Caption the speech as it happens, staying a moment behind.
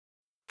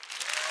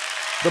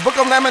The book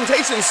of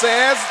Lamentations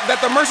says that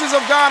the mercies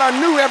of God are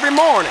new every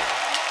morning.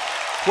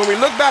 When we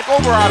look back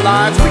over our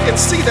lives, we can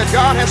see that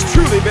God has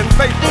truly been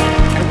faithful.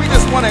 And we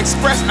just want to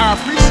express our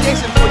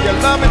appreciation for your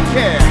love and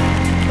care.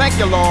 Thank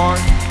you,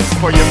 Lord,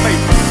 for your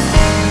faithfulness.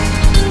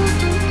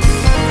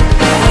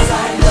 As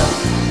I look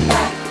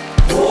back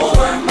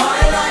over my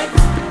life,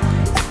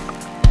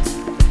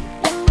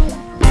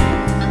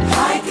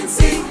 I can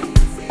see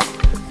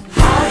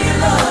how your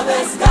love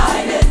has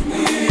guided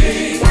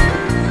me.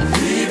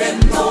 Even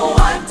though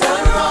I've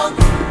done wrong,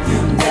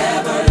 you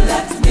never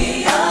left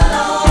me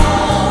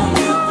alone.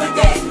 You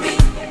forgave me,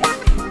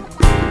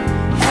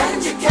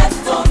 and you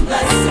kept on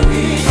blessing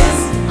me. Yes,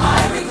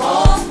 I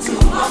recall to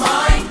my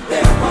mind,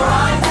 therefore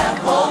I have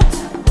hope.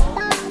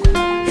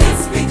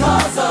 It's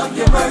because of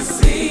your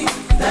mercy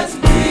that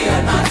we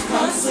are not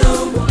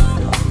consumed.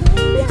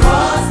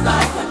 Because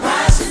thy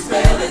compassions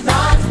fail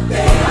not,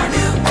 they are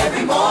new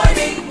every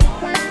morning.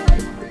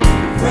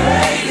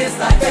 Great is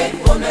thy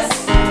faithfulness.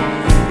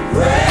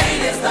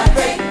 Great is thy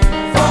faithfulness.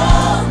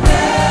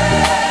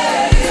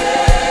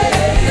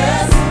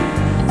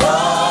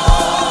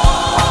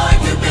 Lord,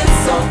 you've been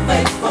so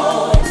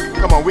faithful.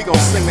 Come on, we're going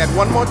to sing that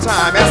one more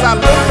time. As I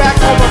look back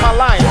over my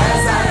life,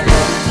 As I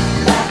look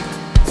back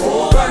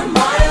over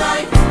my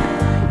life,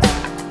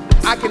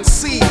 I can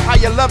see how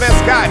your love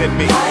has guided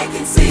me. I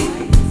can see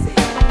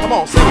Come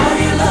on, sing how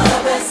it. your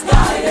love has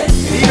guided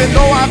me. Even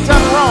though I've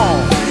done wrong,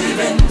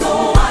 Even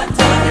though I've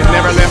done you wrong,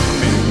 never left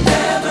me.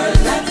 never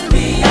left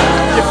me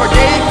alone. You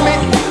forgave me,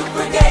 You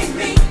forgave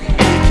me,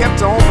 you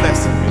kept on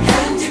blessing me.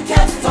 and you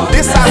kept on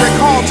This I blessing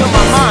recall me. to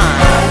my mind.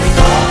 I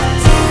recall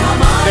to my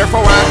mind.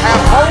 Therefore I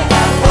have hope.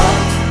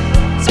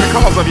 It's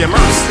because of your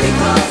mercy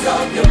Because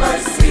of your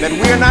mercy, that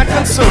we are not we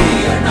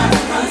consumed. are not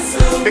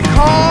consumed.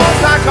 Because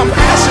thy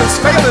compassions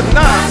faileth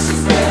not,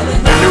 Ashes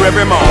failing they do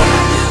every morning.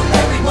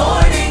 every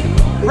morning.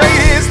 Great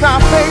is thy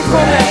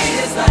faithfulness.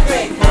 Great is thy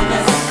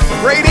faithfulness.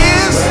 Great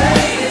is.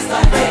 Great is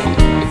thy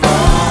faithfulness.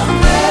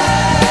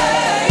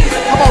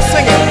 Come on,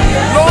 sing it.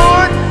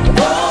 Lord,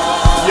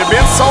 you've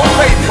been so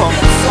faithful.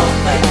 So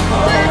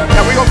faithful.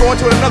 Now we're going to go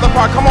into another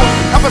part. Come on,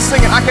 help us sing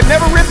it. I can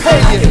never repay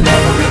you.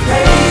 Never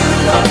repay you,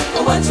 Lord,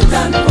 for what you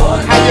done for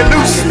me. How you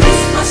loose me.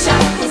 Loose my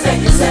shackles and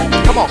you set me.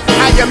 Come on.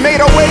 How you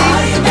made a way.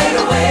 How you made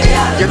a way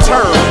out of You no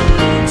turn.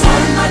 way.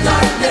 Turn my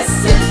darkness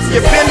into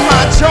You've been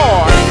my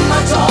joy. Been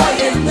my joy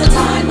in the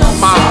time of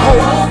My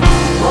sorrow. hope.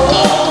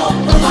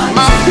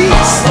 My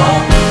peace.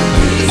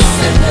 Peace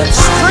in the time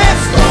Strength. of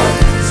storm.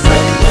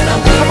 Strength when I'm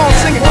weak. Come on,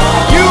 sing it.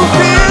 You've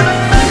been,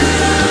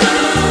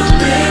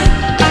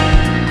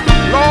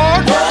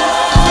 Lord.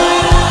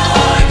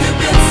 Lord, you've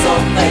been so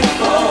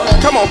faithful.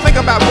 Come on, think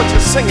about what you're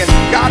singing.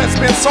 God has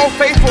been so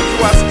faithful to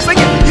us. Sing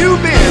it.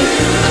 You've been,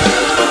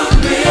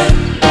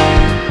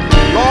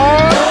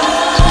 Lord.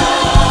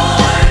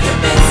 Lord,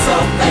 you've been so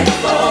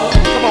faithful.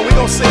 Come on, we're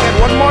going to sing it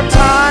one more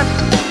time.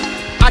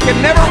 I can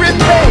never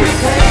repay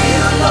Repay you,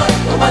 Lord,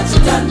 for what you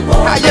done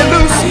for how you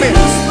loose me.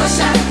 Loose my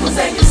shackles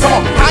and you Come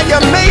on, set me. how you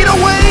made a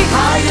way.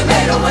 How you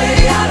made a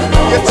way out of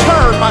no You way.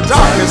 turned my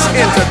darkness Turn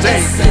my into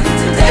day. darkness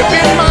into day. You've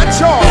been my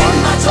joy,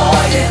 My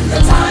joy in the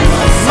time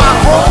of my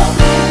sorrow.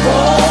 hope,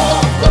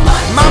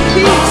 my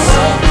peace,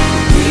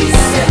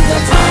 Peace in the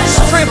time of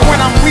strength when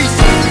I'm weak.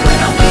 when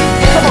I'm weak.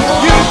 Come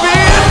on, you've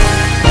been.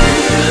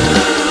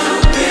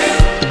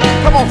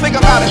 Come on, think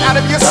about it. Out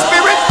of your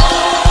spirit.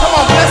 Come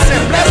on, bless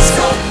him, bless him.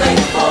 So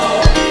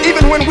faithful.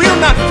 Even when we're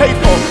not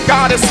faithful,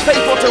 God is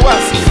faithful to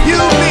us.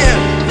 You've been.